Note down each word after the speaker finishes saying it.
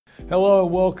Hello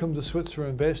and welcome to Switzer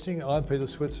Investing. I'm Peter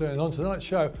Switzer, and on tonight's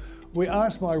show we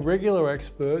asked my regular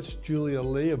experts, Julia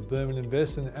Lee of Berman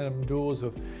Invest and Adam Dawes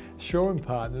of Shaw &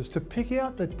 Partners, to pick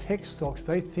out the tech stocks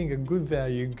they think are good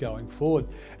value going forward.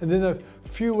 And then a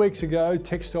few weeks ago,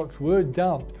 tech stocks were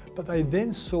dumped, but they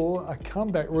then saw a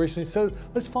comeback recently. So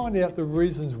let's find out the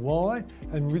reasons why,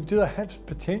 and do they have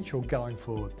potential going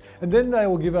forward. And then they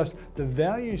will give us the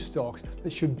value stocks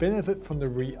that should benefit from the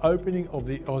reopening of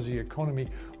the Aussie economy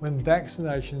when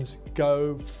vaccinations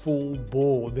go full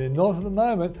bore. They're not at the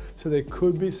moment, so there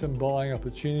could be some buying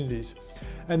opportunities.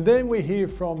 And then we hear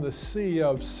from the CEO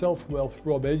of Self Wealth,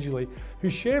 Rob Edgley,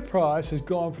 whose share price has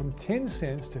gone from 10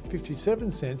 cents to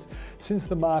 57 cents since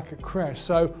the market crashed.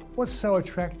 So what's so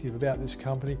attractive about this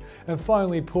company? And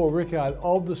finally, Paul Rickard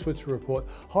of the Switzer Report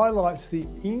highlights the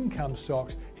income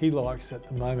stocks he likes at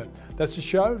the moment. That's the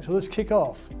show, so let's kick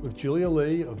off with Julia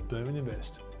Lee of Berman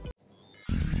Invest.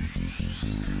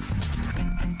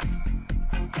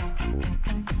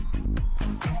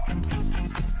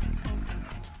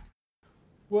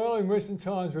 Well, in recent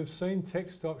times, we've seen tech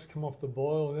stocks come off the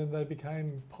boil and then they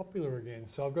became popular again.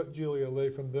 So I've got Julia Lee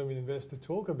from Berman Invest to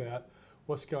talk about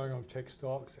what's going on with tech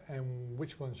stocks and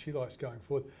which ones she likes going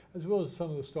forward, as well as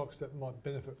some of the stocks that might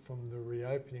benefit from the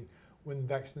reopening when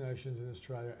vaccinations in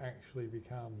Australia actually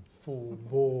become full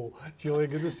bore. Julia,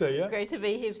 good to see you. Great to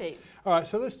be here, Pete. All right,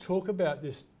 so let's talk about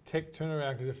this tech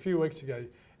turnaround, because a few weeks ago,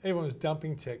 everyone was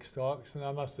dumping tech stocks, and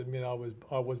I must admit I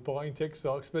was buying tech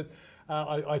stocks, but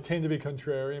I tend to be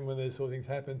contrarian when these sort of things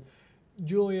happen.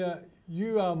 Julia,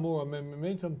 you are more a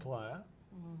momentum player.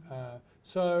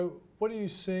 So what are you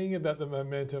seeing about the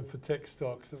momentum for tech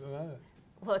stocks at the moment?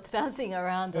 Well, it's bouncing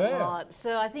around a lot.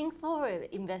 So I think for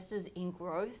investors in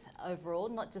growth overall,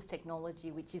 not just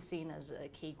technology, which is seen as a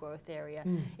key growth area,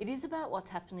 it is about what's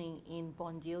happening in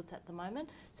bond yields at the moment.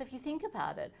 So if you think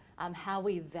about it, how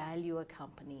we value a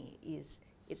company is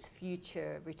its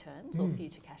future returns or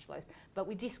future cash flows, but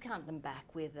we discount them back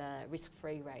with a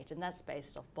risk-free rate, and that's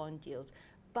based off bond yields.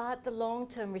 But the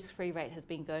long-term risk-free rate has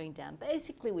been going down,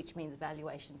 basically, which means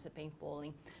valuations have been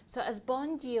falling. So as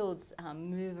bond yields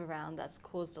move around, that's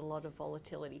caused a lot of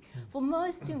volatility. For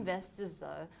most investors,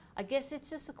 though, I guess it's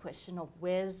just a question of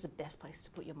where's the best place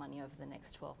to put your money over the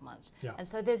next 12 months. Yeah. And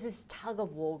so there's this tug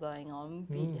of war going on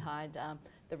behind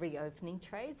the reopening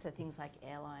trade, so things like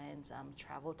airlines,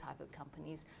 travel type of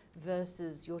companies,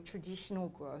 versus your traditional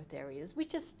growth areas,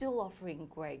 which are still offering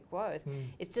great growth.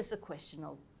 It's just a question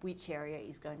of which area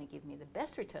is going to give me the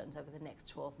best returns over the next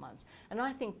 12 months. And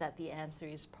I think that the answer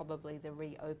is probably the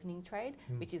reopening trade,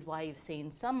 which is why you've seen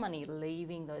some money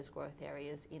leaving those growth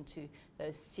areas into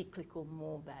those cyclical,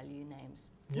 more value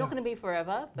names. Not going to be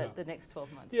forever, but the next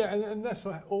 12 months. Yeah, and that's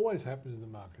what always happens in the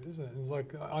market, isn't it? And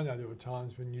like, I know there were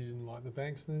times when you didn't like the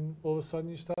banks, and then all of a sudden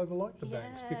you started to like the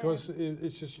banks, because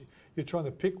it's just, you're trying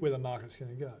to pick where the market's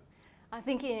going to go. I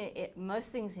think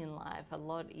most things in life, a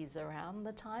lot is around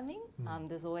the timing.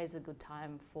 There's always a good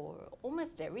time for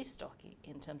almost every stock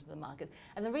in terms of the market.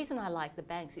 And the reason I like the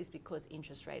banks is because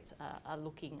interest rates are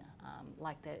looking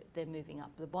like they're moving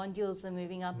up. The bond yields are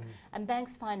moving up, and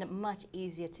banks find it much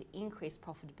easier to increase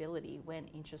profitability when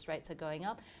interest rates are going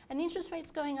up. And interest rates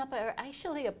going up are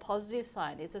actually a positive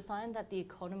sign. It's a sign that the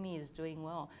economy is doing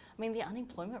well. I mean, the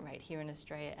unemployment rate here in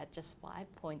Australia at just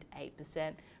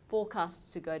 5.8%,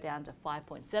 forecasts to go down to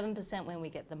 5.7% when we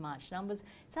get the March numbers.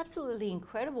 It's absolutely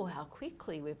incredible how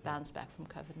quickly we've bounced back from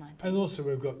COVID-19. And also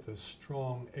we've got the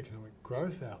strong economic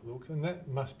growth outlook, and that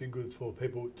must be good for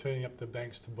people turning up to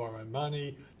banks to borrow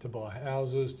money, to buy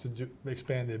houses, to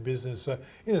expand their business. So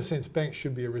in a sense, banks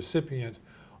should be a recipient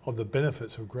of the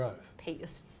benefits of growth. Pete, you're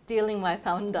stealing my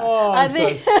thunder. Oh, I'm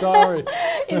so sorry.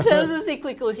 In terms of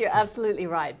cyclicals, you're absolutely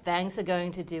right. Banks are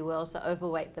going to do well, so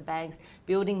overweight the banks.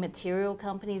 Building material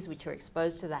companies, which are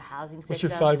exposed to the housing sector. What's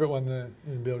your favourite one there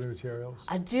in building materials?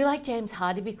 I do like James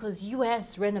Hardie, because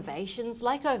US renovations,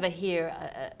 like over here,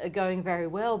 are going very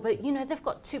well. But, you know, they've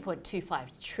got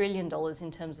 $2.25 trillion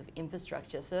in terms of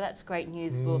infrastructure. So that's great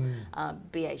news for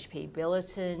BHP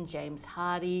Billiton, James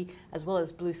Hardie, as well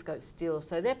as BlueScope Steel.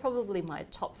 So they're probably my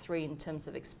top three in terms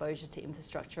of exposure to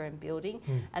infrastructure and building.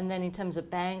 And then in terms of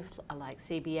banks, I like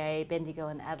CBA, Bendigo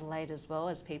and Adelaide as well,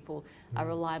 as people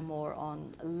rely more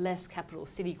on less capital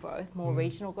city growth, more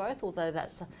regional growth, although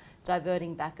that's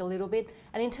diverting back a little bit.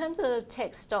 And in terms of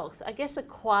tech stocks, I guess a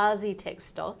quasi-tech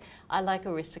stock, I like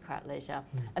Aristocrat Leisure.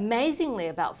 Amazingly,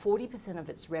 about 40% of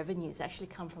its revenues actually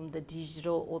come from the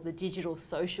digital or the digital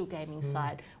social gaming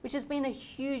side, which has been a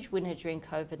huge winner during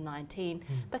COVID-19.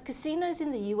 But casinos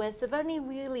in the US, they've only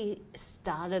really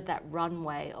started that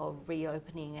runway of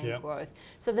reopening and growth.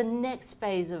 So the next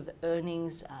phase of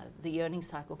earnings, the earnings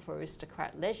cycle for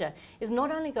Aristocrat Leisure, is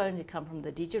not only going to come from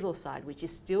the digital side, which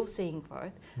is still seeing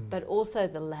growth, but also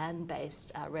the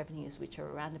land-based revenues, which are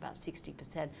around about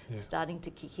 60%, starting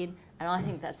to kick in. And I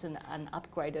think that's an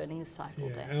upgrade earnings cycle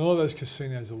there. And all those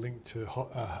casinos are linked to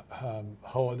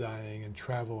holidaying and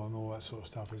travel and all that sort of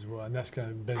stuff as well. And that's going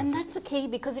to benefit. And that's the key,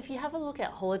 because if you have a look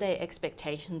at holiday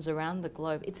expectations around the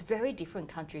globe, it's very different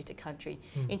country to country.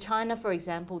 In China, for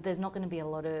example, there's not going to be a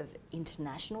lot of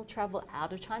international travel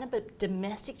out of China, but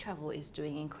domestic travel is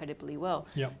doing incredibly well.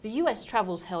 The US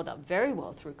travel's held up very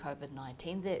well through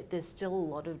COVID-19. There's still a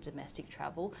lot of domestic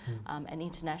travel, and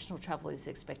international travel is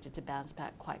expected to bounce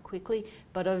back quite quickly.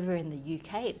 But over in the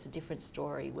UK, it's a different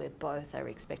story where both are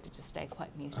expected to stay quite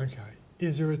muted. Okay.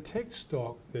 Is there a tech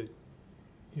stock that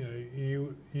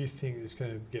you think is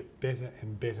going to get better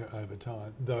and better over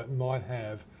time, though it might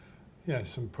have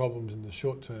some problems in the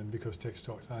short term because tech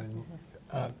stocks aren't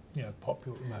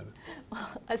popular at the moment? Well,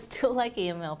 I still like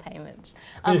EML Payments.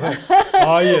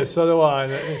 Oh yeah, so do I.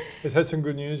 It's had some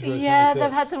good news recently. Yeah,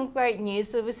 they've had some great news.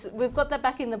 So we've got that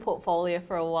back in the portfolio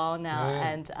for a while now,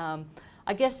 and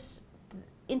I guess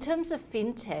in terms of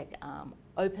fintech,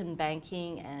 open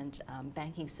banking and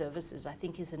banking services, I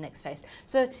think, is the next phase.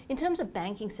 So in terms of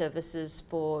banking services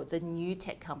for the new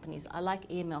tech companies, I like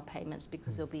EML Payments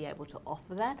because they'll be able to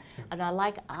offer that. And I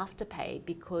like Afterpay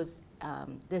because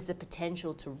there's a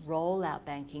potential to roll out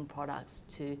banking products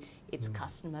to its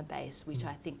customer base, which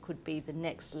I think could be the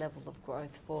next level of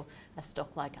growth for a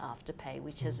stock like Afterpay,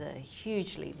 which has a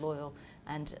hugely loyal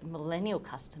and millennial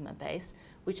customer base,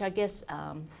 which I guess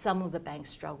some of the banks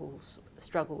struggle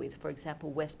with. For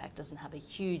example, Westpac doesn't have a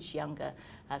huge younger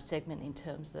segment in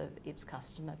terms of its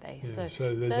customer base. So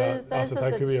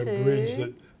Afterpay could be a bridge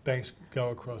that banks go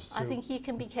across to. I think you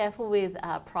can be careful with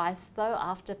price though.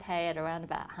 Afterpay at around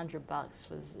about $100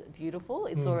 was beautiful.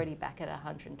 It's already back at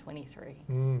 123.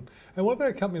 And what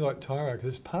about a company like Tyro? Because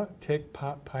it's part tech,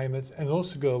 part payments, and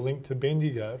also got a link to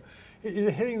Bendigo. Is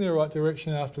it heading in the right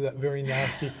direction after that very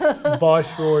nasty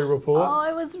Viceroy report? Oh,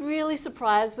 I was really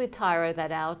surprised with Tyro,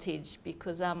 that outage,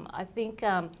 because I think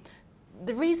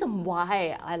the reason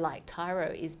why I like Tyro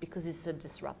is because it's a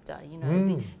disruptor.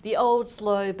 The old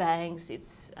slow banks,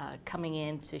 it's coming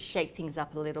in to shake things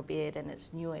up a little bit, and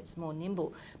it's newer, it's more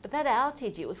nimble. But that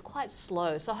outage, it was quite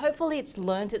slow. So hopefully it's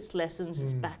learned its lessons,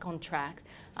 it's back on track.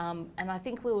 And I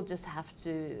think we'll just have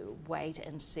to wait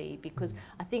and see, because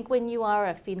I think when you are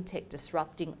a fintech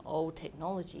disrupting old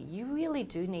technology, you really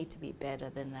do need to be better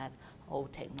than that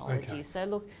old technology. Okay. So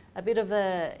look, a bit of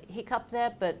a hiccup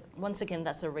there, but once again,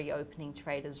 that's a reopening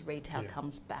trade as retail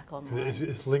comes back online.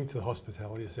 It's linked to the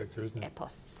hospitality sector, isn't it?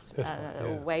 EPOS,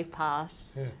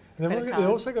 WavePass. And they've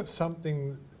also got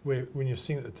something where when you're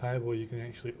sitting at the table, you can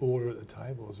actually order at the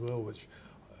table as well, which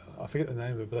I forget the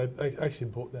name of it, but they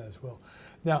actually bought that as well.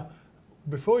 Now,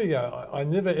 before you go, I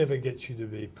never ever get you to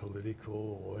be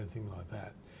political or anything like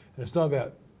that. And it's not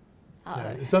about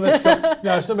it's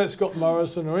not about Scott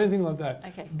Morrison or anything like that.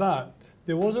 Okay. But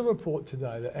there was a report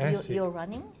today that ASIC... You're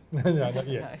running? No, not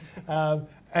yet.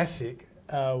 ASIC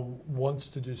wants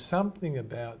to do something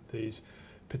about these,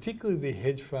 particularly the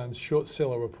hedge funds short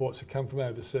seller reports that come from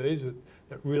overseas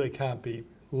that really can't be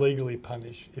legally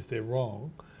punished if they're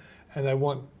wrong. And they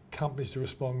want companies to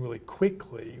respond really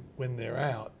quickly when they're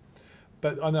out.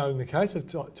 But I know in the case of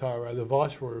Tyro, the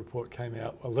Viceroy report came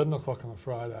out 11 o'clock on a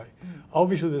Friday.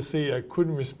 Obviously the CEO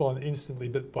couldn't respond instantly,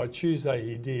 but by Tuesday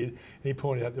he did, and he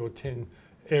pointed out there were 10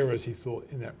 errors he thought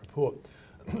in that report.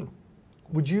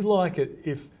 Would you like it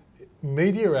if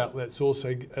media outlets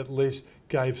also at least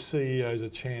gave CEOs a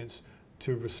chance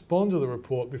to respond to the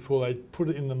report before they put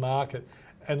it in the market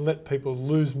and let people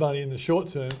lose money in the short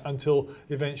term until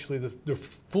eventually the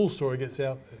full story gets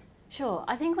out there? Sure.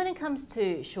 I think when it comes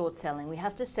to short selling, we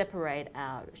have to separate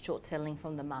out short selling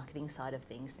from the marketing side of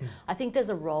things. I think there's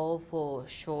a role for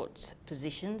short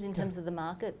positions in terms of the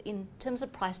market, in terms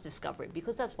of price discovery,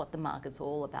 because that's what the market's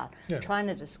all about, trying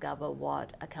to discover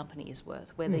what a company is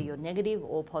worth, whether you're negative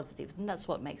or positive, and that's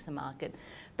what makes a market.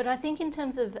 But I think in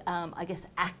terms of, I guess,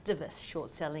 activist short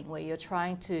selling, where you're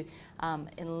trying to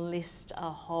enlist a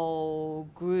whole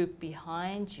group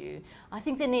behind you, I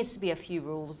think there needs to be a few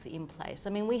rules in place. I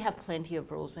mean, we have plenty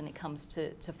of rules when it comes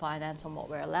to finance on what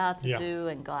we're allowed to do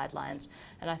and guidelines.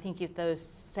 And I think if those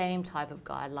same type of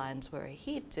guidelines were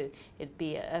adhered to, it'd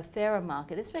be a fairer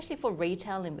market, especially for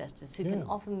retail investors who can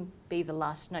often be the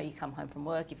last to know. You come home from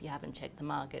work if you haven't checked the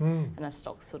market and a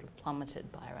stock's sort of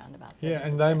plummeted by around about 30%. Yeah,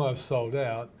 and they might have sold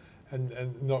out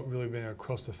and not really been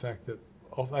across the fact that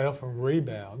they often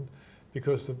rebound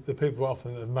because the people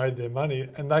often have made their money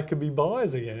and they could be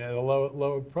buyers again at a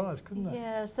lower price, couldn't they?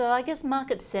 Yeah, so I guess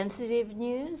market sensitive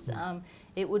news,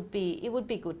 it would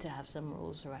be good to have some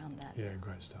rules around that. Yeah,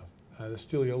 great stuff. That's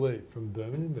Julia Lee from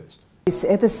Burman Invest. This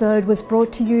episode was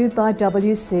brought to you by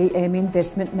WCM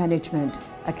Investment Management,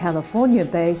 a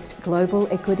California-based global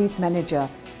equities manager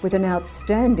with an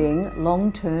outstanding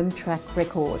long-term track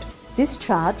record. This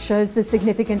chart shows the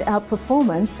significant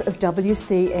outperformance of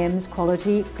WCM's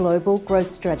quality global growth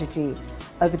strategy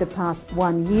over the past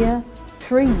 1 year,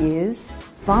 3 years,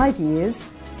 5 years,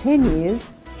 10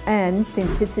 years, and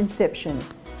since its inception.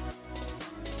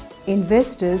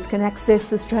 Investors can access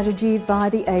the strategy via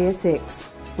the ASX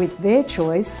with their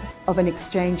choice of an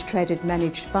exchange-traded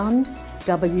managed fund,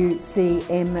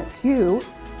 WCMQ,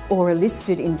 or a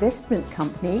listed investment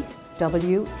company,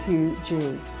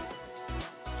 WQG.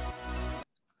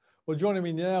 Well, joining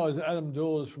me now is Adam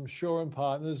Dawes from Shaw and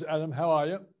Partners. Adam, how are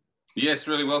you? Yes,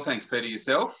 really well, thanks, Peter.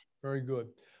 Yourself? Very good.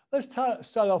 Let's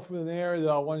start off with an area that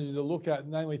I wanted you to look at,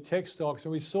 namely tech stocks.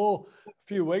 And we saw a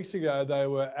few weeks ago they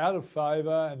were out of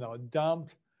favour and they were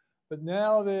dumped, but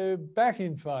now they're back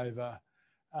in favour.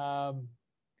 I'm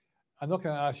not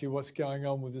going to ask you what's going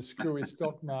on with the screwy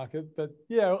stock market, but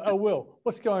yeah, I will.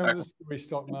 What's going on with the screwy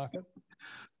stock market?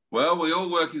 Well, we all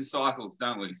work in cycles,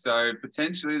 don't we? So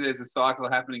potentially there's a cycle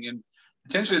happening, and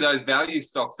potentially those value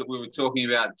stocks that we were talking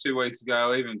about 2 weeks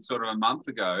ago, even sort of a month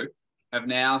ago, have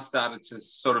now started to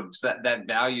sort of, that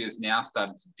value has now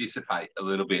started to dissipate a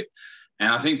little bit. And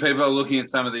I think people are looking at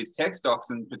some of these tech stocks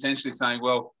and potentially saying,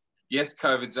 well, yes,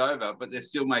 COVID's over, but they're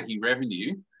still making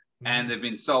revenue. And they've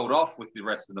been sold off with the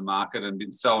rest of the market and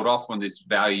been sold off on this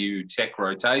value tech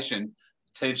rotation.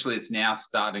 Potentially it's now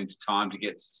starting to time to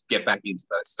get back into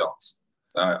those stocks.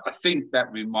 So I think that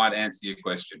we might answer your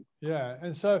question. Yeah,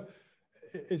 and so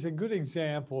it's a good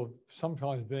example of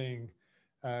sometimes being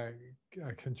a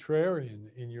contrarian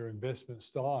in your investment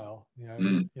style.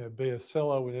 You know, be a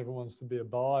seller when everyone wants to be a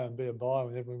buyer, and be a buyer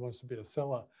when everyone wants to be a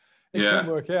seller. It can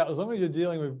work out as long as you're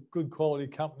dealing with good quality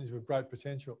companies with great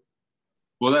potential.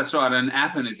 Well, that's right. And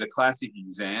Appen is a classic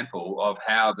example of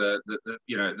how the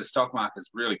stock market's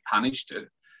really punished it.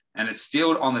 And it's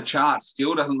still on the chart,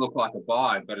 still doesn't look like a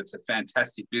buy, but it's a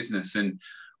fantastic business. And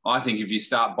I think if you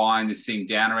start buying this thing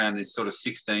down around this sort of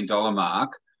 $16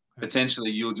 mark,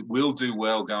 potentially you will do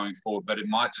well going forward, but it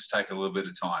might just take a little bit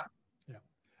of time.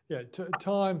 Yeah,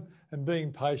 time and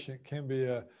being patient can be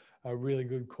a really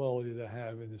good quality to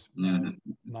have in this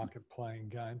market playing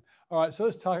game. All right, so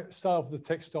let's start off with the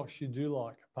tech stocks you do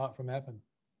like, apart from Appen.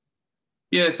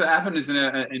 Yeah, so Appen is an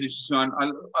interesting one.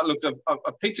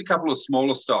 I picked a couple of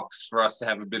smaller stocks for us to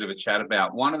have a bit of a chat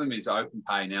about. One of them is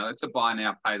OpenPay. Now, that's a buy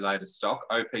now, pay later stock.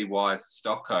 OPY is the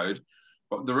stock code.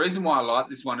 But the reason why I like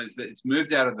this one is that it's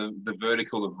moved out of the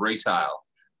vertical of retail.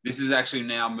 This is actually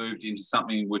now moved into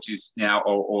something which is now,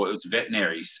 or it's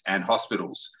veterinaries and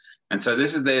hospitals. And so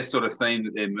this is their sort of theme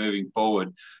that they're moving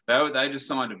forward. They just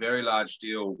signed a very large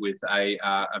deal with a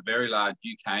very large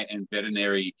UK and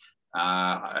veterinary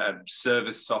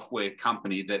service software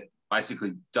company that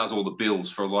basically does all the bills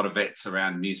for a lot of vets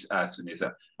around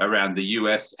around the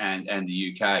US and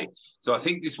the UK. So I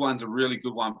think this one's a really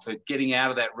good one for getting out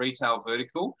of that retail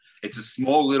vertical. It's a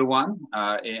small little one,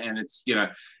 and it's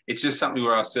just something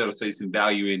where I sort of see some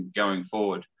value in going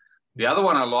forward. The other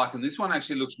one I like, and this one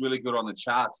actually looks really good on the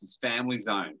charts, is Family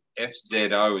Zone.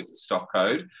 FZO is the stock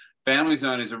code. Family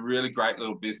Zone is a really great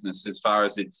little business as far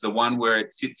as it's the one where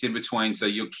it sits in between, so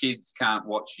your kids can't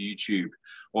watch YouTube,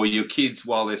 or your kids,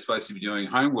 while they're supposed to be doing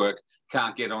homework,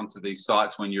 can't get onto these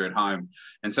sites when you're at home.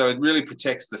 And so it really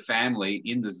protects the family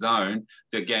in the zone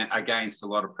against a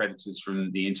lot of predators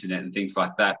from the internet and things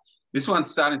like that. This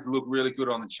one's starting to look really good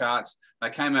on the charts. They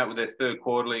came out with their third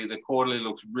quarterly. The quarterly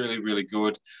looks really, really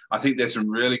good. I think there's some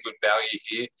really good value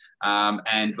here.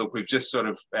 And look, we've just sort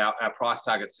of, our price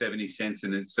target's 70 cents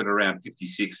and it's sort of around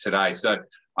 56 today. So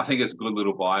I think it's a good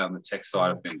little buy on the tech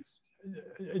side of things.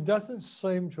 It doesn't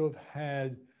seem to have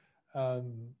had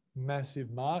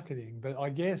massive marketing, but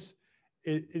I guess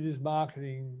it is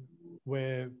marketing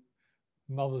where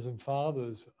mothers and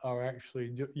fathers are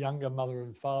actually, younger mother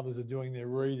and fathers are doing their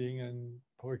reading and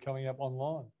probably coming up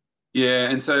online. Yeah,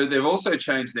 and so they've also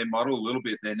changed their model a little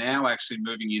bit. They're now actually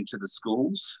moving into the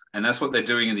schools, and that's what they're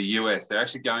doing in the US. They're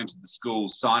actually going to the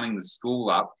schools, signing the school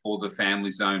up for the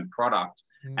Family Zone product,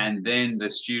 and then the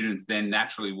students then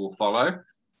naturally will follow.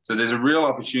 So there's a real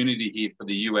opportunity here for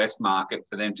the US market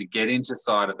for them to get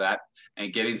inside of that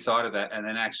and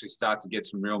then actually start to get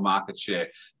some real market share.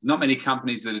 There's not many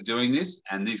companies that are doing this,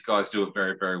 and these guys do it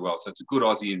very, very well. So it's a good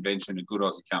Aussie invention, a good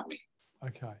Aussie company.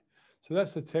 Okay, so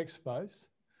that's the tech space.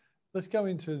 Let's go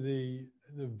into the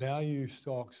the value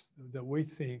stocks that we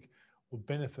think will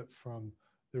benefit from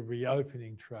the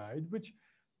reopening trade, which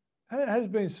has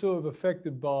been sort of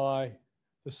affected by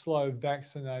the slow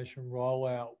vaccination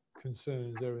rollout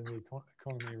concerns that are in the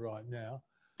economy right now.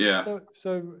 Yeah.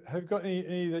 So have you got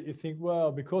any that you think,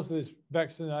 well, because of this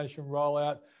vaccination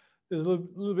rollout, there's a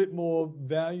little bit more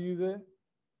value there?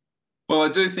 Well, I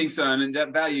do think so, and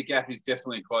that value gap is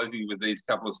definitely closing with these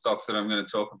couple of stocks that I'm going to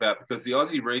talk about, because the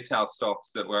Aussie retail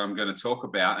stocks that I'm going to talk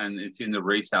about, and it's in the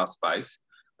retail space,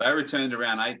 they returned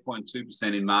around 8.2%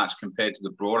 in March compared to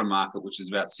the broader market, which is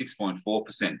about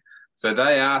 6.4%. So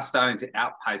they are starting to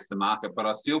outpace the market, but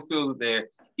I still feel that there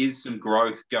is some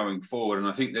growth going forward, and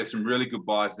I think there's some really good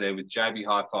buys there with JB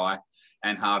Hi-Fi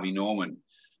and Harvey Norman.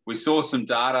 We saw some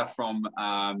data from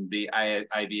the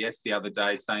ABS the other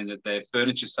day saying that their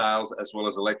furniture sales as well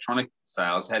as electronic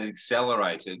sales had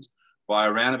accelerated by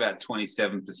around about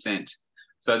 27%.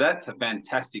 So that's a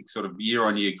fantastic sort of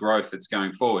year-on-year growth that's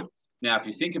going forward. Now, if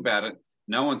you think about it,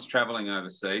 no one's traveling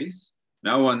overseas.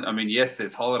 No one, I mean, yes,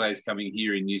 there's holidays coming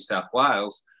here in New South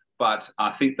Wales, but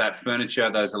I think that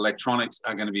furniture, those electronics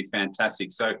are going to be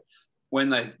fantastic. So when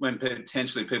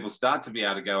potentially people start to be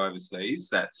able to go overseas,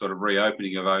 that sort of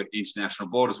reopening of international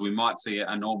borders, we might see a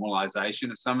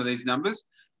normalisation of some of these numbers.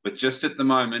 But just at the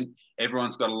moment,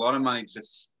 everyone's got a lot of money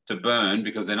just to burn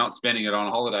because they're not spending it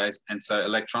on holidays. And so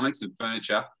electronics and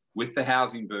furniture with the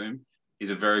housing boom is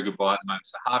a very good buy at the moment.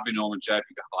 So Harvey Norman, JB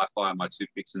Hi-Fi are my two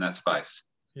picks in that space.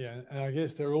 Yeah, and I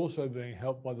guess they're also being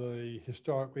helped by the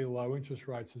historically low interest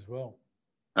rates as well.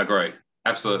 Agree.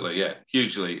 Absolutely, yeah,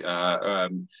 hugely. Yeah,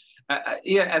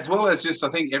 as well as just, I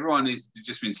think everyone has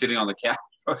just been sitting on the couch,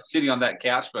 sitting on that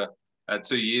couch for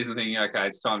 2 years and thinking, okay,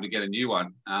 it's time to get a new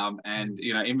one. And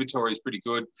you know, inventory is pretty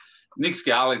good. Nick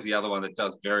Scali is the other one that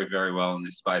does very, very well in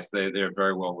this space. They're a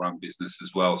very well-run business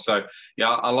as well. So yeah,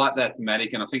 I like that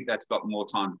thematic, and I think that's got more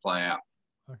time to play out.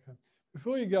 Okay.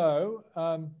 Before you go,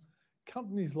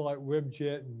 companies like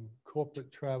Webjet and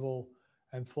Corporate Travel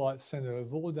and Flight Centre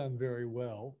have all done very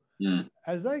well. Mm.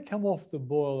 As they come off the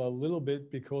boil a little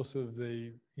bit because of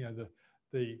the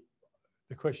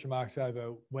question marks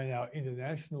over when our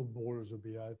international borders will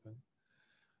be open,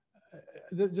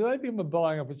 do they become a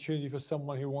buying opportunity for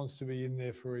someone who wants to be in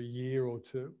there for a year or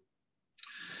two?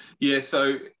 Yeah,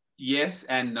 so yes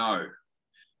and no.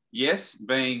 Yes,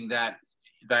 being that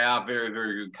they are very,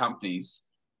 very good companies,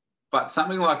 but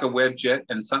something like a Webjet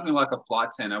and something like a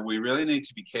Flight Centre, we really need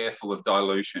to be careful of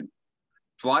dilution.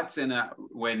 Flight Centre,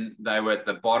 when they were at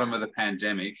the bottom of the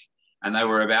pandemic and they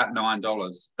were about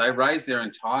 $9, they raised their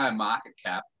entire market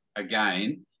cap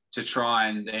again to try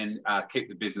and then keep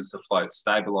the business afloat,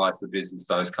 stabilise the business,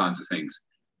 those kinds of things.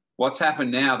 What's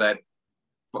happened now that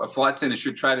Flight Centre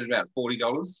should trade at about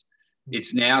 $40,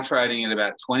 it's now trading at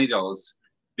about $20.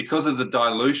 Because of the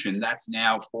dilution, that's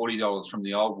now $40 from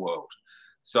the old world.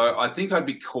 So I think I'd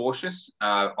be cautious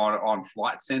on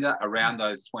Flight Centre around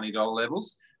those $20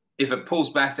 levels. If it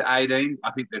pulls back to 18,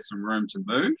 I think there's some room to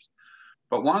move.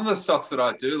 But one of the stocks that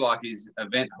I do like is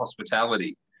Event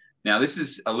Hospitality. Now, this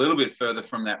is a little bit further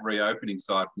from that reopening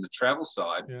side, from the travel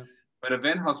side. Yeah. But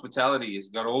Event Hospitality has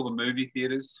got all the movie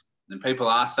theatres, and people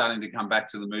are starting to come back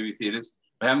to the movie theatres.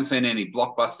 We haven't seen any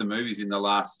blockbuster movies in the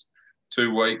last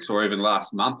 2 weeks or even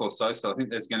last month or so. So I think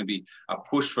there's going to be a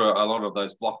push for a lot of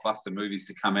those blockbuster movies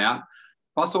to come out.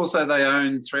 Plus also they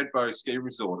own Thredbo Ski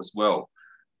Resort as well.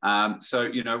 So,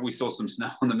 you know, we saw some snow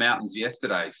on the mountains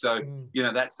yesterday. So, you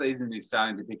know, that season is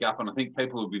starting to pick up, and I think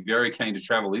people will be very keen to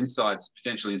travel inside,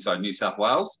 potentially inside New South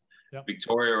Wales, yep,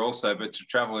 Victoria also, but to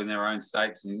travel in their own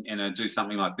states and do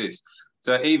something like this.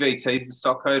 So EVT is the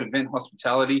stock code, Event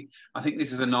Hospitality. I think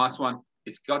this is a nice one.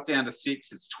 It's got down to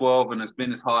 6, it's 12, and it's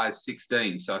been as high as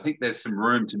 16. So I think there's some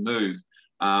room to move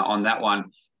on that one.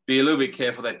 Be a little bit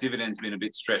careful. That dividend's been a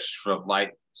bit stretched of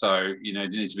late. So, you know,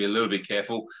 you need to be a little bit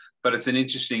careful. But it's an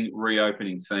interesting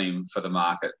reopening theme for the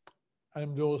market.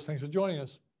 Adam Dawes, thanks for joining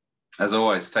us. As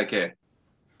always, take care.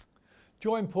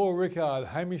 Join Paul Rickard,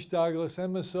 Hamish Douglass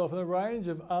and myself and a range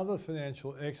of other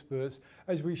financial experts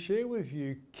as we share with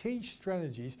you key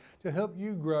strategies to help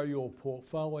you grow your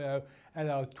portfolio at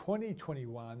our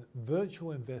 2021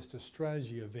 Virtual Investor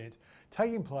Strategy event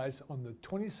taking place on the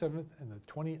 27th and the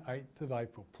 28th of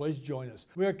April. Please join us.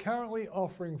 We are currently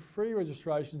offering free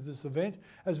registration to this event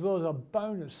as well as a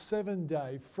bonus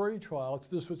 7-day free trial to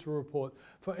the Switzer Report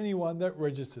for anyone that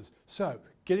registers. So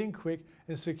get in quick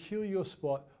and secure your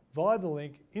spot via the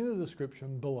link in the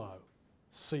description below.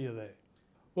 See you there.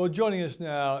 Well, joining us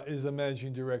now is the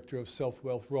Managing Director of Self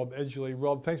Wealth, Rob Edgley.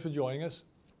 Rob, thanks for joining us.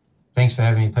 Thanks for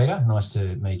having me, Peter. Nice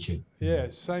to meet you. Yeah,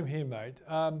 same here, mate.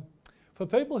 For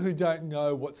people who don't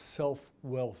know what Self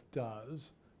Wealth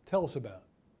does, Tell us about it.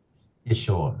 Yeah,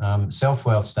 sure.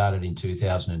 Self-Wealth started in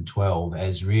 2012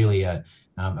 as really a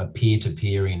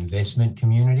peer-to-peer investment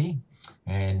community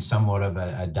and somewhat of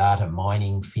a data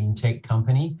mining fintech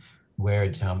company, where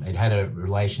it had a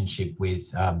relationship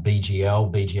with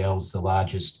BGL. BGL's the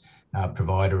largest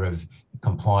provider of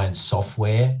compliance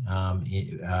software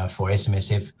for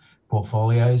SMSF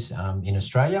portfolios in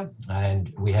Australia,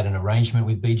 and we had an arrangement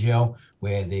with BGL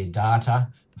where their data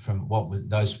from what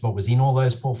was in all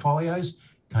those portfolios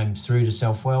came through to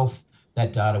Self-Wealth.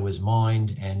 That data was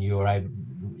mined, and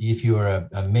if you were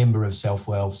a member of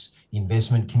Self-Wealth's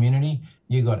investment community,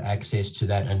 you got access to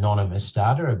that anonymous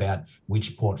data about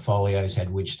which portfolios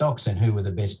had which stocks and who were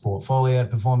the best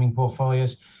performing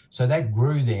portfolios. So that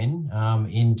grew then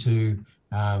into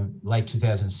late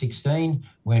 2016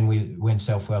 when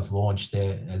Self-Wealth launched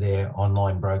their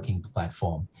online broking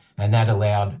platform, and that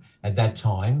allowed at that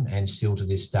time, and still to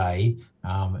this day,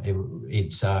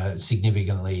 it's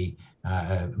significantly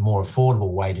a more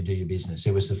affordable way to do your business.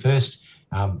 It was the first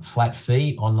flat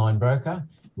fee online broker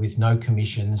with no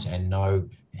commissions and no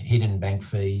hidden bank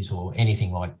fees or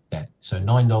anything like that. So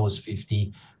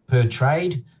 $9.50 per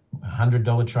trade,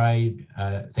 $100 trade,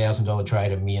 $1,000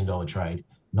 trade, $1 million trade.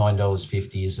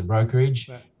 $9.50 is the brokerage,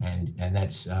 right. and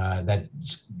that's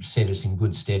set us in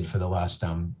good stead for the last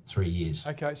 3 years.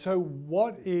 Okay, so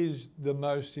what is the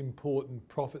most important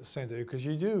profit centre? Because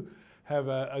you do have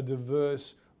a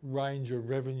diverse range of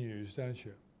revenues, don't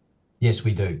you? Yes,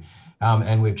 we do,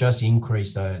 and we've just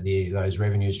increased those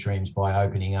revenue streams by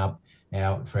opening up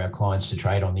for our clients to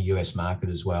trade on the US market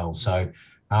as well. So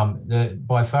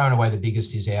by far and away the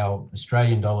biggest is our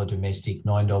Australian dollar domestic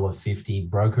 $9.50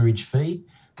 brokerage fee.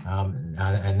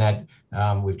 And that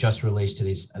we've just released to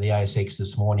the ASX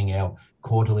this morning our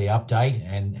quarterly update,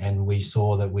 and we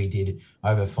saw that we did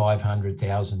over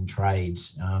 500,000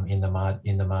 trades in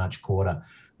the March quarter,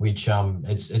 which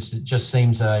it just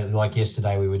seems like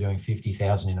yesterday we were doing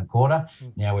 50,000 in a quarter.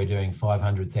 Now we're doing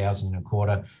 500,000 in a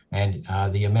quarter, and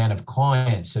the amount of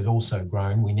clients have also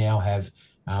grown. We now have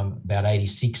about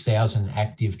 86,000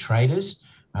 active traders.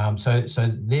 So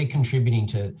they're contributing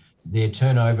to their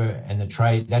turnover, and that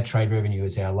trade revenue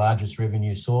is our largest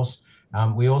revenue source.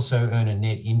 We also earn a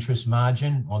net interest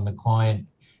margin on the client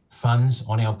funds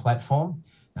on our platform.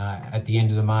 At the end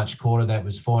of the March quarter, that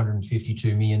was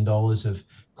 $452 million of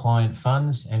client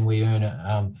funds, and we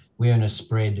earn a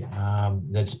spread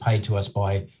that's paid to us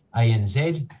by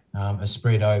ANZ, a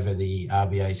spread over the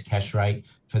RBA's cash rate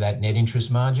for that net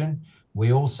interest margin.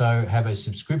 We also have a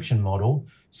subscription model.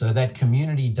 So that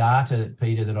community data,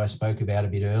 Peter, that I spoke about a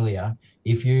bit earlier,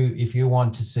 if you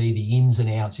want to see the ins and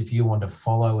outs, if you want to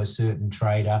follow a certain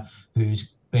trader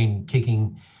who's been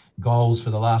kicking goals for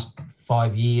the last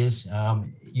 5 years,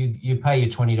 you pay your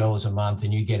 $20 a month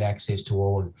and you get access to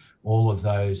all of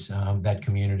those that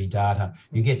community data.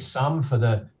 You get some for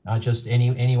the just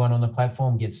anyone on the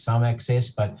platform gets some access,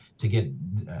 but to get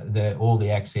all the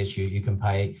access, you can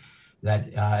pay that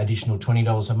additional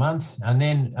 $20 a month. And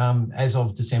then as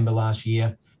of December last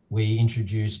year, we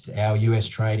introduced our US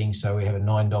trading. So we have a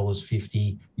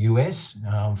 $9.50 US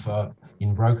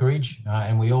in brokerage.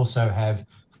 And we also have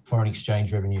foreign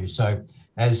exchange revenue. So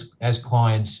as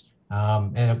clients,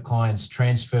 our clients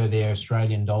transfer their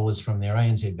Australian dollars from their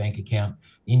ANZ bank account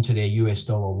into their US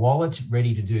dollar wallet,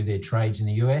 ready to do their trades in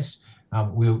the US,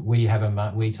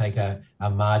 we take a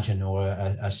margin or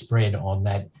a spread on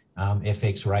that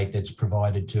FX rate that's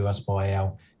provided to us by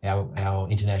our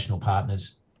international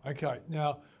partners. Okay,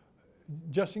 now,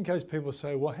 just in case people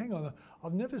say, well, hang on,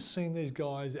 I've never seen these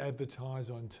guys advertise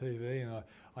on TV, and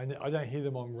I don't hear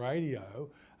them on radio.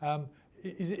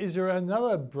 Is there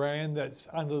another brand that's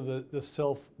under the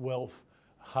Self-Wealth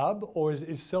hub, or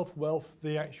is Self-Wealth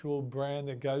the actual brand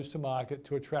that goes to market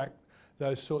to attract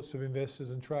those sorts of investors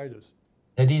and traders?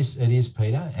 It is,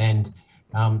 Peter. And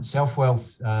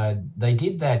Self-Wealth, they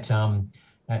did that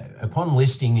upon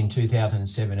listing in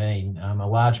 2017. A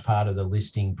large part of the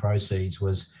listing proceeds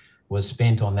was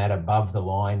spent on that above the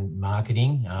line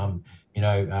marketing.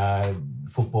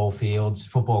 Football fields,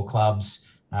 football clubs,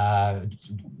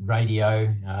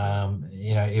 radio.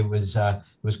 It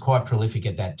was quite prolific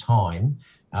at that time,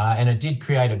 and it did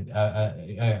create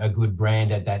a good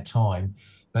brand at that time.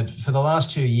 But for the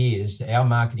last 2 years, our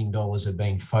marketing dollars have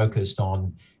been focused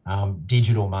on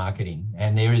digital marketing,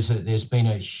 and there's been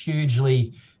a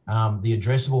hugely the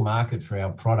addressable market for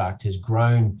our product has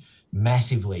grown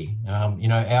massively.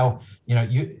 You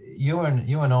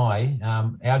and I,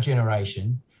 our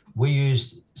generation, we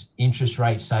used interest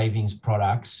rate savings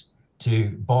products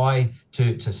to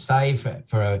save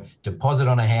for a deposit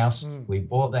on a house. We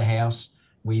bought the house.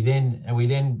 We then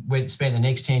spent the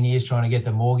next 10 years trying to get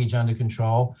the mortgage under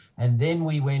control. And then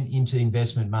we went into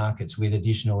investment markets with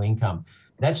additional income.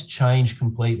 That's changed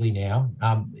completely now.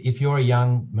 If you're a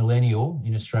young millennial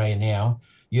in Australia now,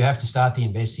 you have to start the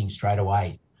investing straight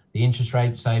away. The interest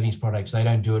rate savings products, they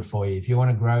don't do it for you. If you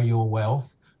want to grow your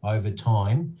wealth over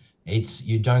time,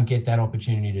 you don't get that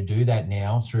opportunity to do that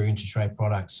now through interest rate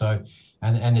products. So,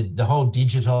 and the whole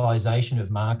digitalization of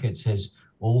markets has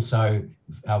also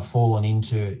fallen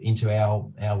into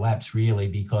our laps, really,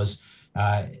 because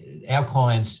our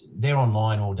clients, they're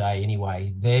online all day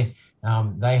anyway. They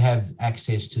have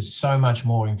access to so much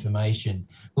more information.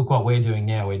 Look what we're doing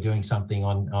now. We're doing something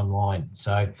online.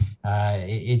 So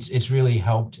it's really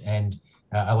helped and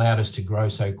allowed us to grow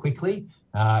so quickly.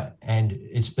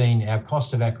 And our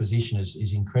cost of acquisition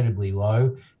is incredibly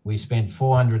low. We spent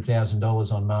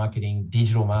 $400,000 on marketing,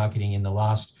 digital marketing in the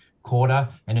last quarter,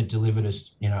 and it delivered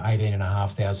us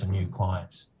 18,500 new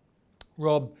clients.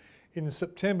 Rob, in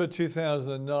September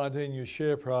 2019, your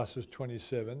share price was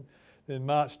 27. Then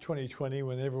March 2020,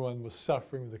 when everyone was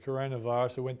suffering with the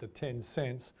coronavirus, it went to 10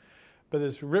 cents, but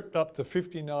it's ripped up to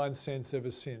 59 cents ever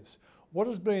since. What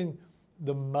has been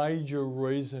the major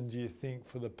reason, do you think,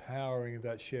 for the powering of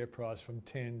that share price from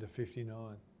 10 to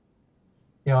 59?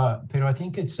 Yeah, Peter, I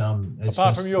think it's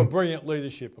apart from your brilliant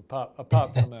leadership, apart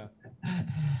from that.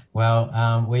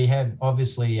 Well, we have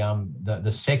obviously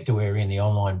the sector we're in, the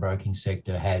online broking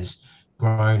sector, has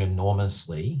grown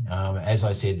enormously. As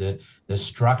I said, the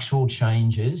structural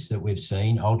changes that we've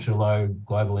seen, ultra low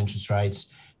global interest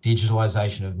rates,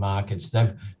 digitalization of markets,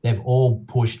 they've all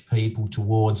pushed people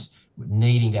towards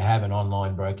needing to have an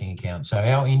online broking account. So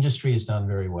our industry has done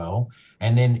very well.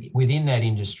 And then within that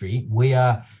industry, we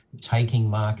are taking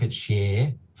market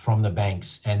share from the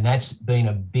banks. And that's been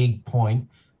a big point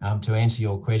to answer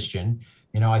your question.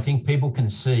 I think people can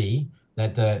see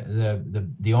that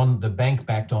the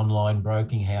bank-backed online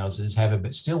broking houses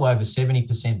have still over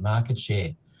 70% market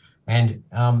share. And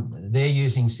they're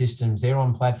using systems, they're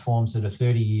on platforms that are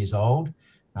 30 years old,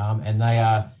 and they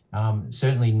are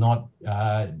certainly not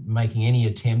making any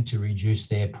attempt to reduce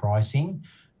their pricing.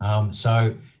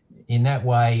 So in that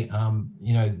way,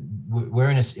 we're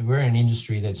in an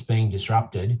industry that's being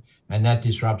disrupted, and that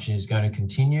disruption is going to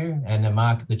continue. And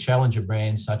the challenger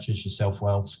brands such as yourself,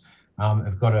 Wealth,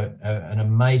 have got an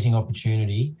amazing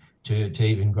opportunity to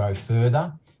even grow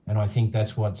further. And I think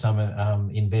that's what some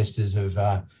investors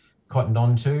have cottoned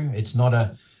on to. It's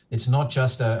not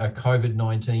just a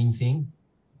COVID-19 thing.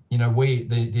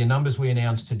 The numbers we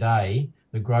announced today,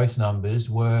 the growth numbers,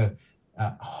 were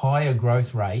higher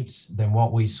growth rates than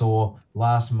what we saw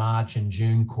last March and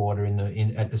June quarter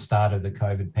at the start of the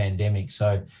COVID pandemic.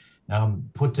 So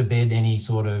put to bed any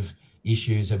sort of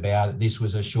issues about this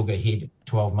was a sugar hit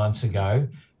 12 months ago.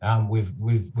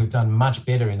 We've done much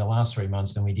better in the last 3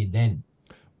 months than we did then.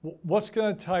 What's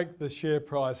going to take the share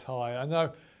price higher? I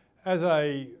know as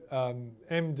a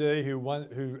MD who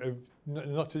in the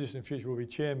not too distant future will be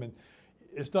chairman,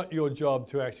 it's not your job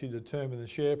to actually determine the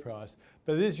share price,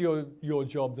 but it is your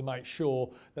job to make sure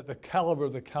that the calibre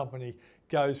of the company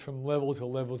goes from level to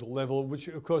level to level, which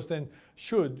of course then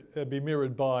should be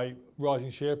mirrored by rising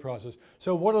share prices.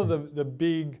 So what are the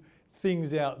big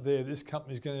things out there this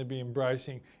company is going to be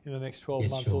embracing in the next 12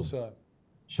 months or so?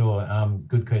 Sure.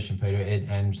 Good question, Peter,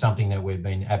 and something that we've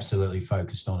been absolutely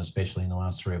focused on, especially in the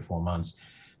last 3 or 4 months.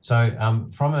 So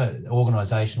from an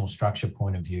organisational structure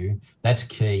point of view, that's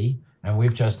key. And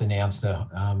we've just announced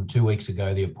 2 weeks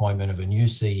ago the appointment of a new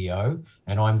CEO,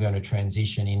 and I'm going to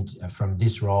transition from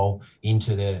this role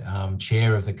into the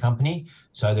chair of the company.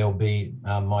 So there'll be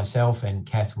myself and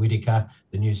Kath Whitaker,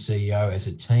 the new CEO, as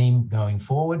a team going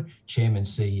forward, chairman,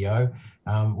 CEO.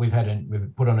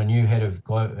 We've put on a new head of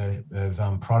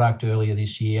product earlier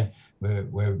this year.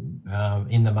 We're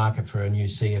in the market for a new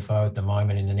CFO at the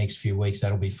moment. In the next few weeks,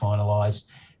 that'll be finalised.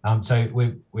 So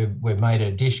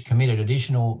we've committed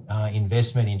additional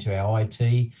investment into our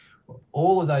IT.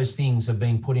 All of those things are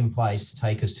being put in place to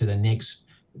take us to the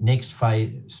next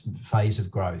phase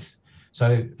of growth.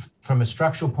 So from a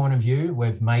structural point of view,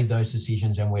 we've made those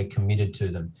decisions and we're committed to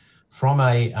them. From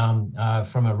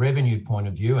a revenue point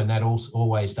of view, and that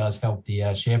always does help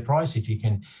the share price. If you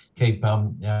can keep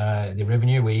the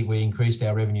revenue, we increased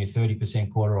our revenue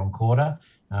 30% quarter on quarter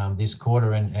this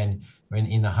quarter, and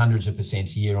in the hundreds of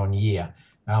percents year on year.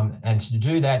 And to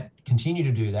do that, continue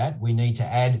to do that, we need to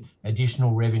add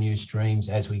additional revenue streams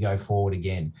as we go forward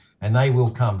again, and they will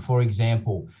come. For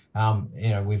example,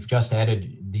 we've just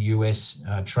added the US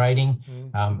trading.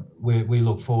 We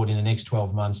look forward in the next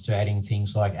 12 months to adding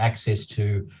things like access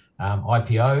to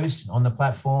IPOs on the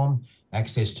platform,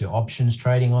 access to options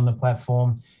trading on the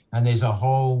platform, and there's a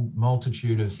whole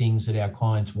multitude of things that our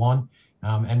clients want.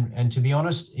 And to be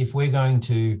honest, if we're going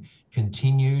to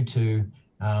continue to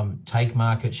take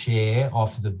market share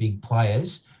off the big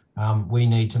players, we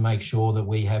need to make sure that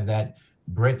we have that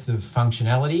breadth of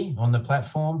functionality on the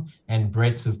platform and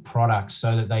breadth of products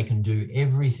so that they can do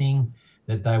everything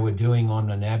that they were doing on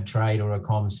an AbTrade or a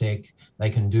CommSec. They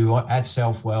can do at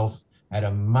Self-Wealth at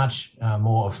a much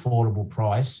more affordable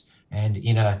price and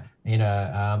in a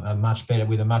much better,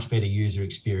 with a much better user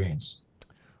experience.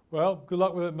 Well, good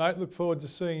luck with it, mate. Look forward to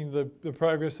seeing the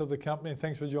progress of the company, and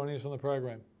thanks for joining us on the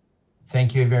program.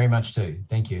 Thank you very much too.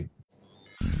 Thank you.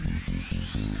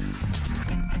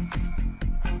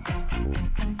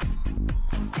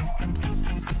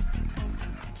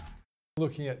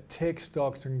 Looking at tech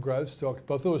stocks and growth stocks,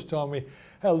 but I thought it was time we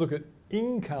had a look at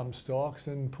income stocks,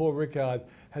 and Paul Rickard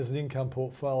has an income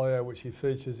portfolio which he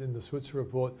features in the Switzer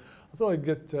report. I thought I'd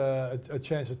get a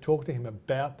chance to talk to him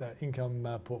about that income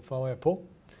portfolio. Paul?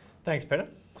 Thanks, Peter.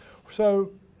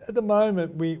 So at the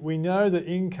moment, we know that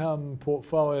income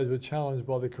portfolios were challenged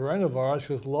by the coronavirus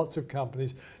because lots of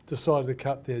companies decided to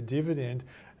cut their dividend.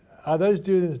 Are those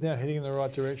dividends now heading in the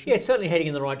right direction? Yeah, certainly heading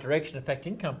in the right direction. In fact,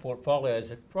 income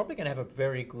portfolios are probably going to have a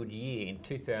very good year in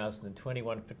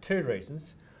 2021 for two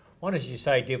reasons. One, as you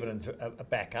say, dividends are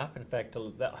back up. In fact,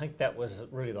 I think that was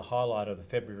really the highlight of the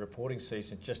February reporting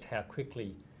season, just how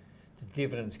quickly the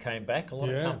dividends came back. A lot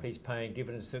of companies paying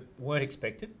dividends that weren't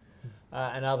expected,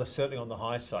 and others certainly on the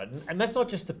high side. And that's not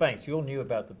just the banks. You all knew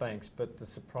about the banks, but the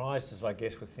surprises, I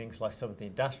guess, with things like some of the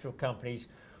industrial companies.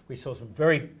 We saw some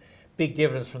very big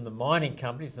dividends from the mining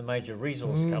companies, the major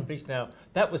resource companies. Now,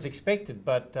 that was expected,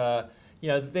 but you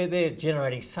know, they're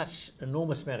generating such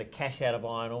enormous amount of cash out of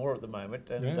iron ore at the moment,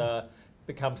 and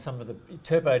become some of the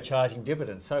turbocharging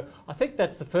dividends. So I think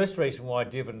that's the first reason why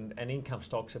dividend and income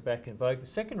stocks are back in vogue. The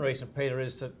second reason, Peter,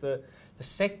 is that the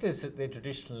sectors that they're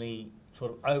traditionally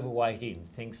sort of overweight in,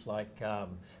 things like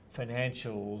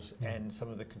financials and some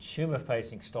of the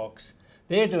consumer-facing stocks,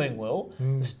 they're doing well.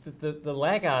 The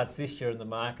laggards this year in the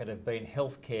market have been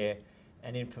healthcare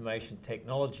and information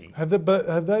technology. Have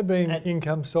they been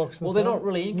income stocks? Well, they're not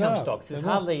really income stocks. There's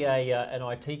hardly an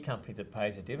IT company that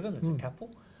pays a dividend. There's a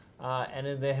couple. And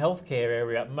in the healthcare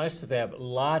area, most of our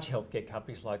large healthcare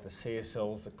companies like the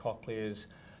CSLs, the Cochlears,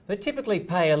 they typically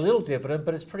pay a little dividend,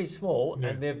 but it's pretty small,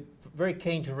 and they're very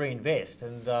keen to reinvest.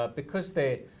 And because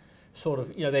they're sort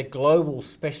of, you know, they're global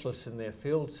specialists in their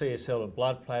field, CSL in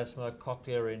blood plasma,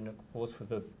 Cochlear in, of course, with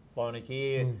the bionic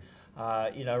ear,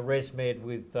 you know, ResMed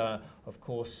with, of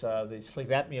course, the sleep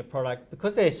apnea product.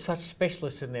 Because they're such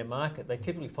specialists in their market, they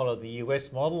typically follow the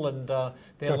US model, and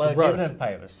they're low dividend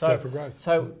payers.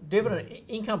 So dividend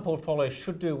income portfolios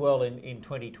should do well in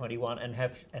 2021 and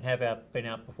have been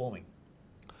outperforming.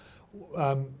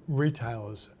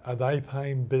 Retailers, are they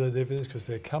paying better dividends because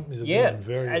their companies are doing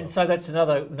very well? And so that's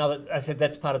another. I said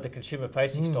that's part of the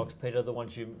consumer-facing stocks, Peter. The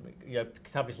ones you know,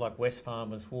 companies like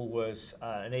Wesfarmers, Woolworths,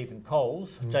 and even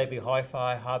Coles, JB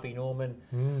Hi-Fi, Harvey Norman.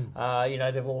 You know,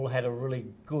 they've all had a really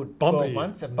good 12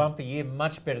 months, a bumper year,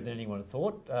 much better than anyone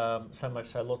thought. So much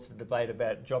so, lots of debate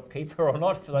about JobKeeper or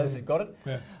not for those who've got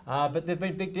it. But they've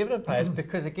been big dividend payers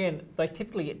because, again, they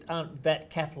typically aren't that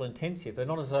capital intensive. They're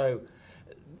not as though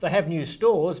they have new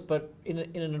stores, but in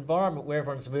an environment where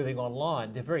everyone's moving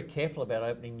online, they're very careful about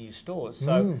opening new stores.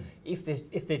 So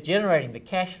if they're generating the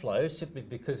cash flow simply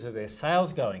because of their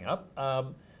sales going up,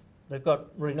 they've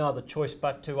got really no other choice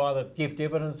but to either give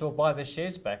dividends or buy their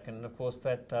shares back. And of course,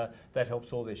 that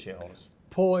helps all their shareholders.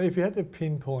 Paul, if you had to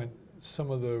pinpoint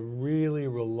some of the really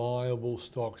reliable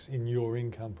stocks in your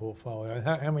income portfolio,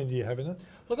 how many do you have in it?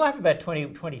 Look, I have about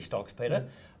 20 stocks, Peter.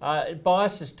 It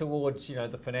biases towards, you know,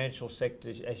 the financial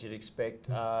sector, as you'd expect,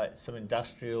 some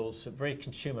industrials, some very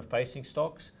consumer-facing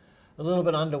stocks, a little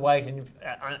bit underweight in,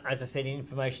 as I said, in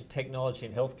information technology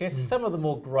and healthcare. So some of the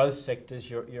more growth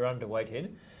sectors you're underweight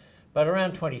in, but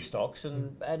around 20 stocks.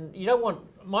 And you don't want,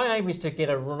 my aim is to get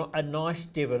a nice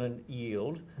dividend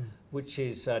yield, which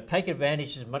is take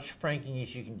advantage of as much franking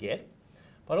as you can get.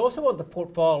 But I also want the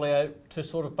portfolio to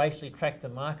sort of basically track the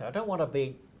market. I don't want to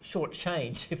be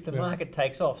shortchanged if the market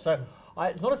takes off. So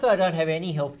it's not as though I don't have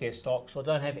any healthcare stocks or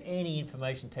don't have any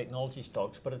information technology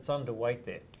stocks, but it's underweight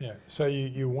there. Yeah, so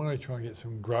you want to try and get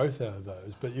some growth out of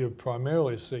those, but you're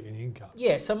primarily seeking income.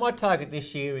 Yeah, so my target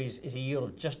this year is a yield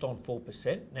of just on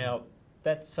 4%. Now,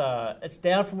 that's it's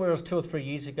down from where it was 2 or 3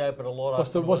 years ago, but a lot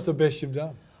of... What's the best you've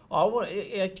done?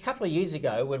 A couple of years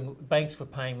ago, when banks were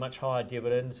paying much higher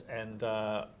dividends, and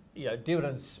you know,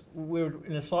 dividends, we were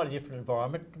in a slightly different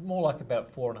environment. More like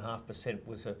about 4.5%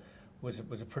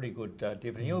 was a pretty good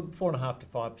dividend yield. 4.5% to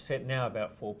 5%. Now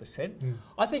about 4%.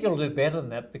 I think it'll do better than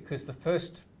that because the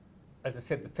first as I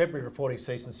said, the February reporting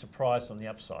season surprised on the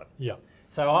upside. Yeah.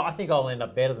 So I think I'll end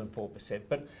up better than 4%.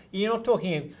 But you're not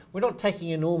talking, we're not taking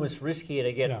enormous risk here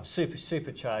to get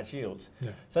supercharged yields.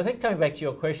 Yeah. So I think coming back to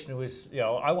your question was,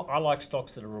 I like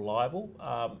stocks that are reliable.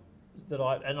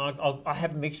 I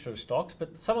have a mixture of stocks,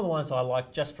 but some of the ones I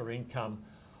like just for income,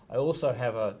 I also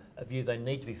have a view they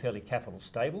need to be fairly capital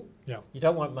stable. Yeah. You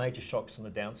don't want major shocks on the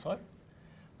downside.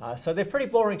 So they're pretty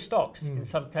boring stocks in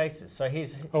some cases. So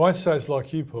here's. I won't say it's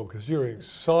like you, Paul, because you're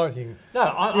exciting.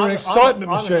 No, you're an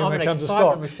excitement machine when it comes to stocks.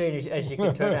 I'm an excitement machine, as you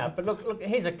can turn out. But look,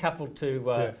 here's a couple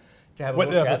to have a whet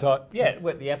look the appetite. at. Yeah,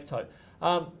 whet the appetite.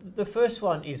 The first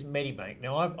one is Medibank.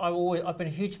 Now, I've been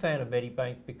a huge fan of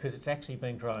Medibank because it's actually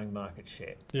been growing market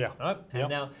share. Yeah. Right? And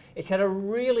now it's had a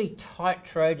really tight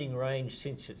trading range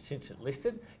since it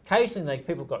listed. Occasionally,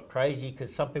 people got crazy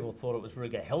because some people thought it was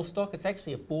really a health stock. It's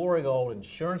actually a boring old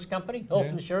insurance company, health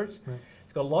insurance. Yeah.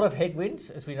 It's got a lot of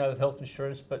headwinds, as we know, with health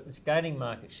insurance, but it's gaining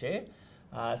market share.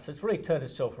 So it's really turned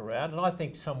itself around, and I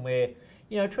think somewhere,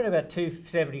 between about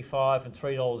 $2.75 and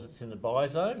 $3, it's in the buy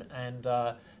zone, and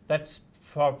that's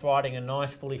providing a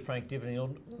nice fully franked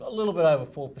dividend, a little bit over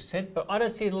 4%, but I don't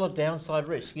see a lot of downside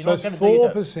risk. So it's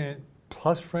 4%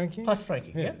 plus franking? Plus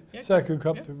franking, yeah. So it could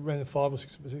come up to around 5 or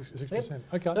 6%. Yeah.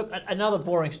 Okay. Look, another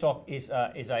boring stock is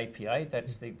APA.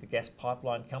 That's the gas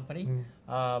pipeline company.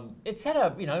 It's had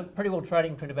a pretty well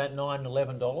trading between about $9 and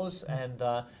 $11,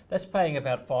 and that's paying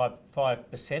about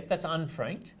 5%. That's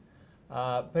unfranked.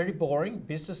 Very boring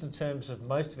business in terms of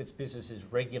most of its business is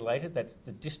regulated. That's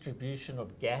the distribution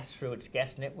of gas through its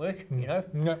gas network. No.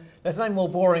 There's nothing more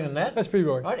boring than that. That's pretty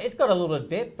boring. Right? It's got a little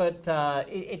debt, but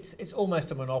it's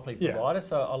almost a monopoly provider,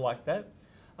 so I like that.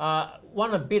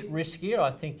 One a bit riskier, I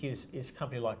think, is a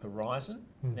company like Horizon.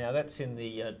 Now that's in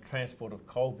the transport of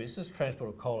coal business, transport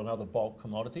of coal and other bulk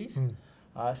commodities.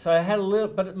 So I had a little,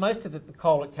 but most of the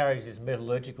coal it carries is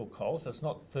metallurgical coal, so it's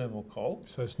not thermal coal.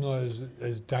 So it's not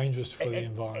as dangerous for the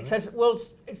environment.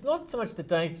 It's not so much the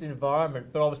danger to the environment,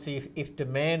 but obviously if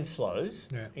demand slows,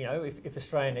 if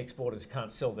Australian exporters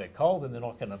can't sell their coal, then they're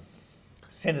not going to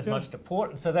send as much to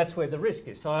port, and so that's where the risk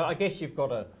is. So I guess you've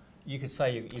got you could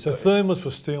say so thermal is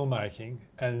for steel making,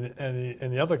 and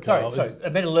the other coal. Sorry,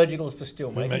 metallurgical is for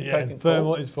steel making. And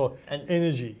thermal is for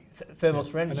energy. Thermal's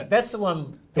for energy. That's the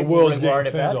one the people world's are worried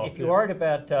about. Off, if you're worried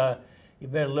about your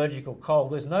metallurgical coal,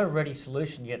 there's no ready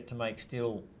solution yet to make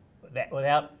steel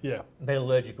without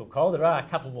metallurgical coal. There are a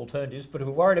couple of alternatives, but if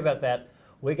we're worried about that,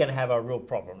 we're going to have a real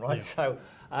problem, right? So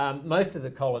most of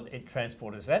the coal it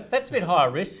transporters that's a bit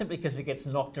higher risk simply because it gets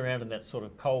knocked around in that sort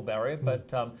of coal barrier,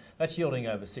 but that's yielding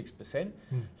over 6%.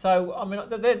 So I mean,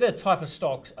 they're the type of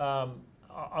stocks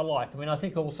I like. I mean, I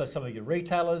think also some of your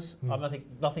retailers. I think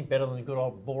nothing better than good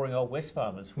old boring old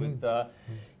Wesfarmers with,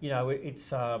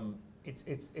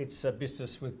 it's a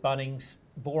business with Bunnings.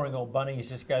 Boring old Bunnings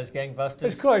just goes gangbusters.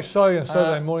 It's quite exciting on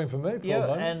Saturday morning for me,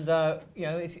 Paul. And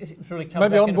it's really come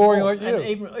maybe back I'm boring like you. And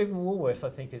even Woolworths, I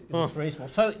think, is reasonable.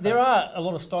 So there are a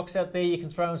lot of stocks out there. You can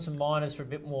throw in some miners for a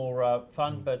bit more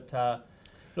fun, but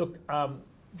look,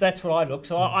 that's what I look.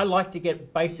 So I like to get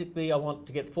I want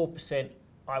to get 4%.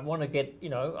 I want to get,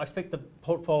 I expect the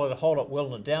portfolio to hold up well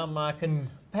in a down market.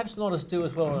 Perhaps not do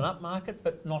as well in an up market,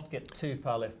 but not get too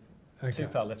far left. Okay. Too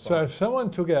far left. So if someone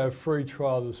took out a free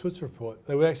trial of the Switzer report,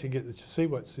 they would actually get to see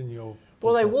what's in your.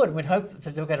 Well, they would. We'd hope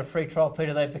that they'll get a free trial,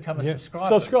 Peter. They'd become a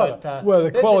subscriber. But, well, the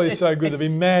quality is so good, they'd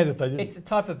be mad if they didn't. It's the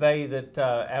type of value that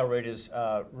our readers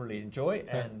really enjoy,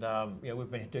 and we've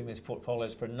been doing these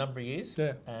portfolios for a number of years.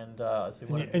 Yeah.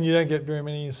 And you don't get very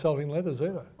many insulting letters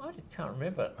either. I can't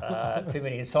remember too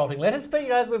many insulting letters, but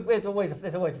there's always a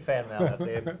fan mail out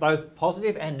there, both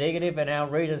positive and negative, and our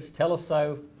readers tell us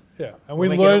so. Yeah, and we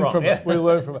learn from it. We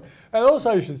learn from it. And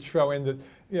also you should throw in that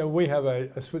we have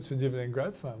a Switzer Dividend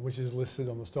Growth Fund, which is listed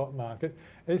on the stock market.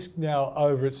 It's now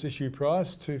over its issue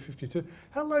price, $2.52.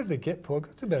 How low did it get, Paul? It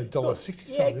got to about $1.60.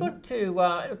 Yeah, it got to,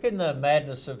 look, in the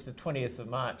madness of the 20th of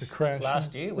March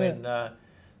last year, when a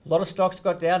lot of stocks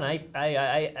got down.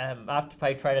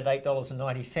 Afterpay traded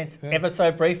 $8.90 ever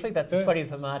so briefly. That's the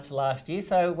 20th of March last year.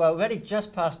 So we've only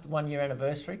just passed the 1 year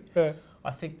anniversary. Yeah. I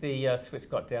think the Switz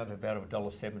got down to about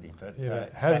 $1.70, but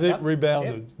has it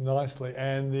rebounded nicely,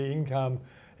 and the income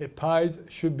it pays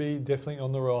should be definitely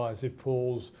on the rise if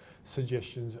Paul's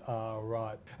suggestions are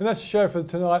right. And that's the show for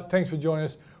tonight. Thanks for joining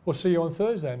us. We'll see you on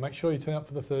Thursday. Make sure you turn up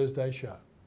for the Thursday show.